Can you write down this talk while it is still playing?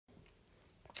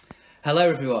Hello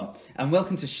everyone, and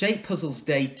welcome to Shape Puzzles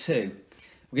Day 2.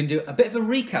 We're going to do a bit of a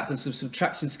recap on some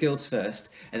subtraction skills first,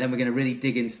 and then we're going to really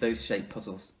dig into those shape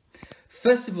puzzles.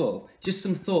 First of all, just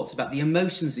some thoughts about the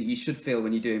emotions that you should feel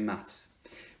when you're doing maths.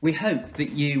 We hope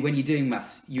that when you're doing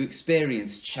maths, you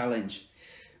experience challenge.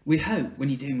 We hope when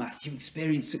you're doing maths, you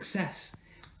experience success.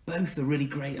 Both are really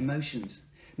great emotions.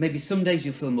 Maybe some days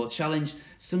you'll feel more challenge,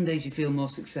 some days you feel more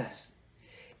success.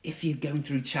 If you're going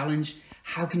through challenge,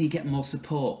 how can you get more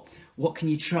support? What can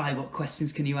you try? What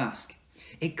questions can you ask?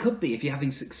 It could be if you're having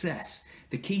success.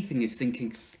 The key thing is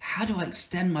thinking, how do I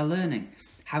extend my learning?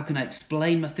 How can I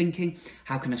explain my thinking?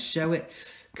 How can I show it?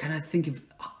 Can I think of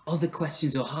other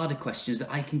questions or harder questions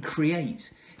that I can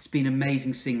create? It's been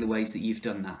amazing seeing the ways that you've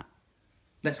done that.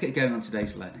 Let's get going on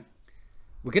today's learning.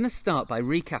 We're going to start by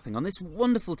recapping on this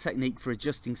wonderful technique for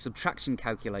adjusting subtraction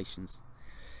calculations.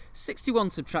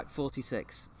 61 subtract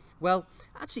 46. Well,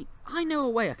 actually, I know a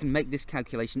way I can make this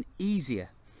calculation easier,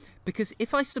 because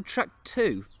if I subtract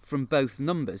 2 from both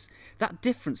numbers, that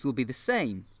difference will be the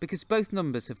same, because both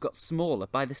numbers have got smaller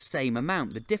by the same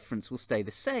amount. The difference will stay the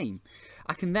same.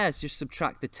 I can there just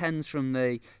subtract the 10s from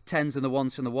the 10s and the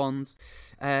 1s from the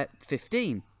 1s,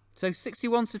 15. So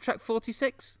 61 subtract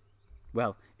 46?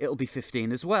 Well, it'll be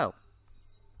 15 as well.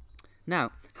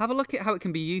 Now, have a look at how it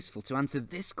can be useful to answer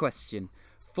this question.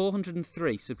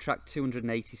 403 subtract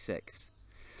 286.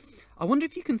 I wonder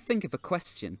if you can think of a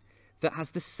question that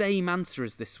has the same answer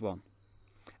as this one.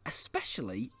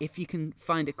 Especially if you can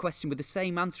find a question with the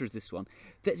same answer as this one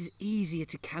that is easier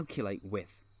to calculate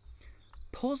with.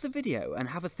 Pause the video and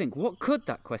have a think. What could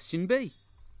that question be?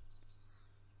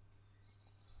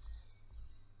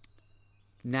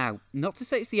 Now, not to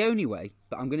say it's the only way,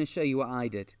 but I'm going to show you what I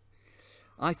did.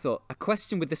 I thought a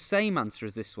question with the same answer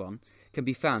as this one can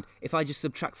be found if I just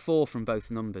subtract 4 from both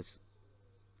numbers.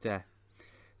 There.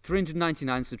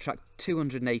 399 subtract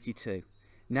 282.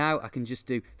 Now I can just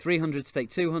do 300s take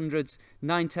 200s,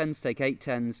 9 10s take 8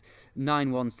 10s,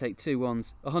 9 1s take 2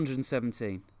 1s,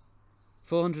 117.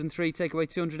 403 take away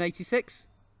 286?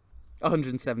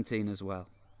 117 as well.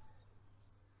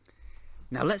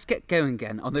 Now let's get going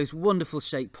again on those wonderful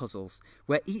shape puzzles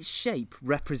where each shape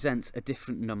represents a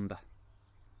different number.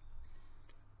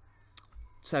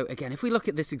 So again, if we look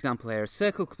at this example here, a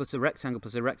circle plus a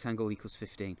rectangle equals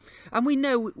 15. And we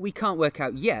know we can't work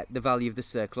out yet the value of the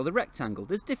circle or the rectangle.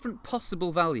 There's different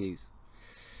possible values.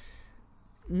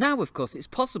 Now, of course, it's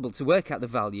possible to work out the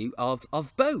value of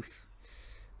both.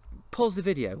 Pause the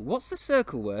video. What's the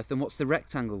circle worth and what's the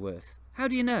rectangle worth? How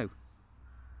do you know?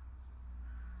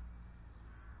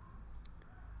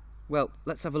 Well,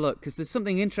 let's have a look, because there's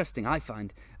something interesting I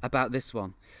find about this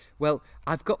one. Well,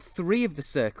 I've got 3 of the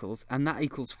circles, and that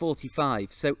equals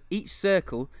 45. So each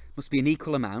circle must be an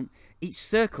equal amount. Each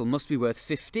circle must be worth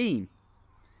 15.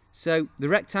 So the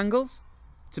rectangles,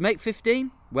 to make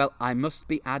 15, well, I must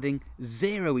be adding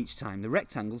 0 each time. The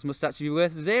rectangles must actually be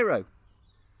worth 0.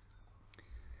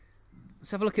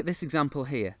 Let's have a look at this example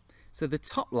here. So the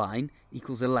top line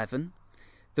equals 11.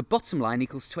 The bottom line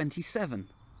equals 27.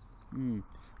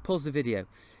 Pause the video.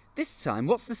 This time,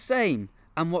 what's the same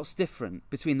and what's different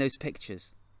between those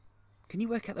pictures? Can you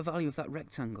work out the value of that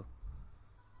rectangle?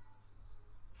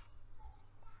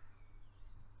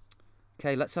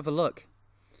 Okay, let's have a look.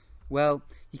 Well,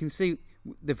 you can see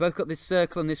they've both got this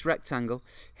circle and this rectangle.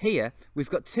 Here, we've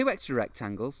got 2 extra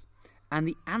rectangles, and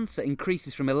the answer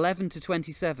increases from 11 to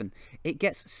 27. It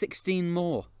gets 16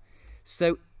 more.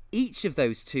 So each of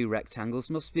those 2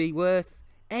 rectangles must be worth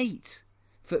 8.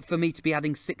 For me to be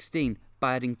adding 16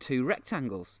 by adding 2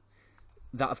 rectangles.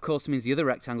 That, of course, means the other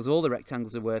rectangles, all the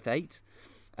rectangles are worth 8.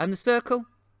 And the circle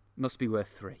must be worth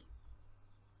 3.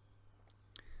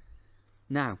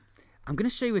 Now, I'm going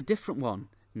to show you a different one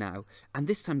now. And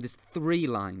this time there's 3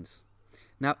 lines.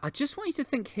 Now, I just want you to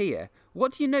think here,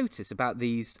 what do you notice about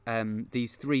these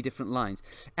 3 different lines?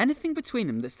 Anything between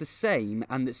them that's the same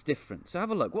and that's different. So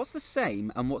have a look. What's the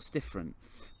same and what's different?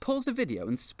 Pause the video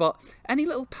and spot any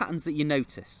little patterns that you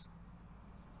notice.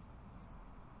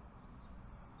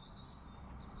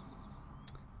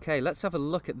 Okay, let's have a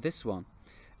look at this one.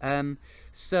 Well,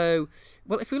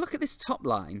 if we look at this top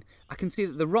line, I can see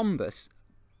that the rhombus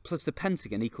plus the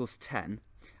pentagon equals 10.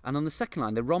 And on the second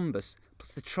line, the rhombus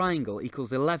plus the triangle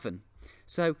equals 11.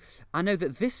 So I know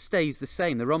that this stays the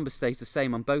same. The rhombus stays the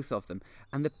same on both of them.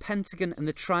 And the pentagon and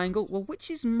the triangle, well,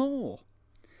 which is more?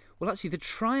 Well, actually, the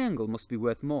triangle must be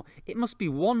worth more. It must be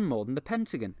 1 more than the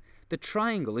pentagon. The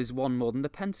triangle is 1 more than the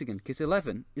pentagon, because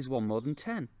 11 is 1 more than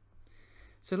 10.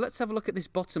 So let's have a look at this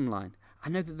bottom line. I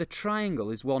know that the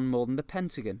triangle is 1 more than the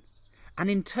pentagon. And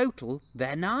in total,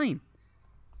 they're 9.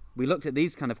 We looked at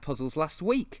these kind of puzzles last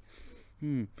week.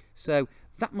 So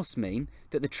that must mean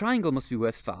that the triangle must be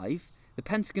worth 5, the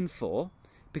pentagon 4,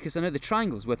 because I know the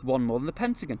triangle's worth 1 more than the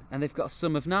pentagon, and they've got a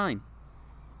sum of 9.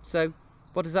 So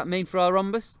what does that mean for our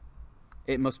rhombus?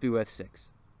 It must be worth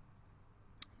 6.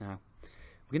 Now,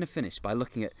 we're going to finish by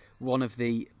looking at one of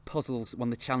the puzzles,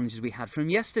 one of the challenges we had from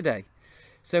yesterday.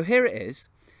 So here it is,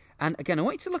 and again, I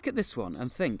want you to look at this one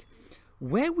and think,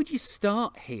 where would you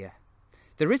start here?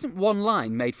 There isn't one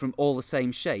line made from all the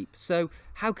same shape, so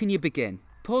how can you begin?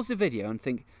 Pause the video and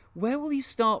think, where will you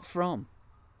start from?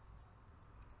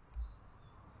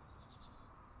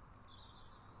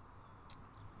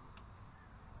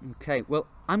 Okay, well,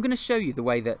 I'm going to show you the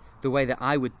way that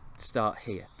I would start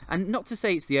here, and not to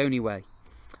say it's the only way.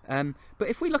 But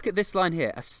if we look at this line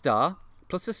here, a star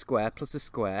plus a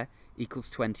square equals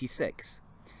 26.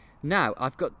 Now,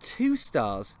 I've got 2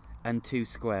 stars and 2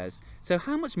 squares. So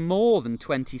how much more than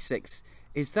 26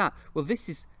 is that? Well, this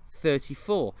is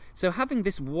 34. So having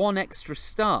this 1 extra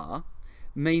star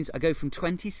means I go from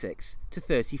 26 to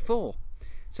 34.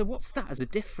 So what's that as a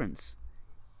difference?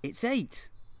 It's 8.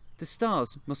 The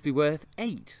stars must be worth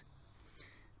 8.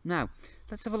 Now,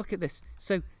 let's have a look at this.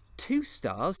 So 2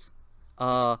 stars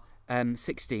are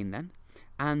 16 then.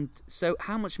 And so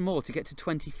how much more to get to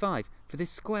 25 for this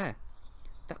square?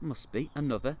 That must be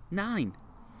another 9.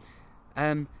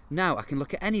 Now I can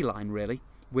look at any line really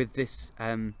with this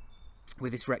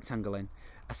rectangle in.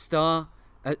 A star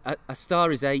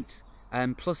is 8,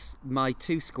 plus my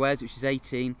 2 squares, which is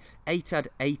 18. 8 add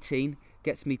 18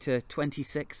 gets me to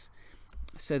 26.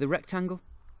 So the rectangle,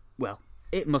 well,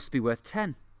 it must be worth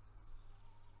 10.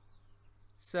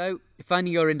 So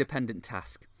finding your independent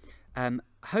task.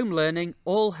 Home learning,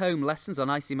 all home lessons on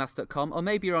icmaths.com, or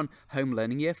maybe you're on home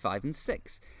learning year 5 and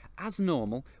 6. As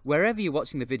normal, wherever you're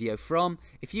watching the video from,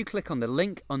 if you click on the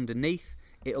link underneath,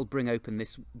 it'll bring open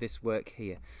this work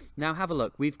here. Now have a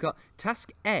look. We've got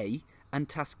task A and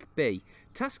task B.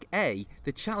 Task A,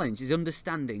 the challenge is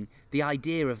understanding the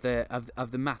idea of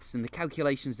the maths and the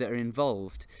calculations that are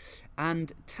involved.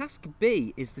 And task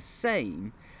B is the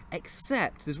same,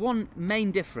 except there's one main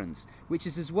difference, which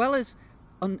is as well as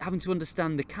having to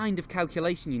understand the kind of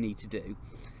calculation you need to do,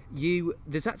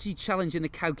 there's actually challenge in the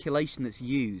calculation that's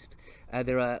used.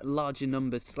 There are larger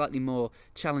numbers, slightly more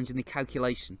challenge in the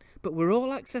calculation, but we're all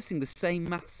accessing the same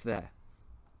maths there.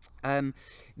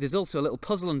 There's also a little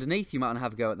puzzle underneath. You might want to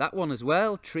have a go at that one as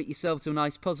well. Treat yourself to a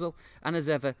nice puzzle, and as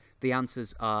ever, the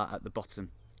answers are at the bottom.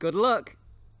 Good luck!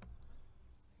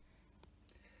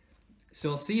 So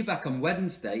I'll see you back on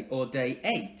Wednesday or day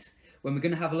 8 when we're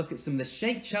going to have a look at some of the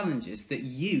shape challenges that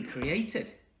you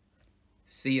created.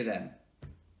 See you then.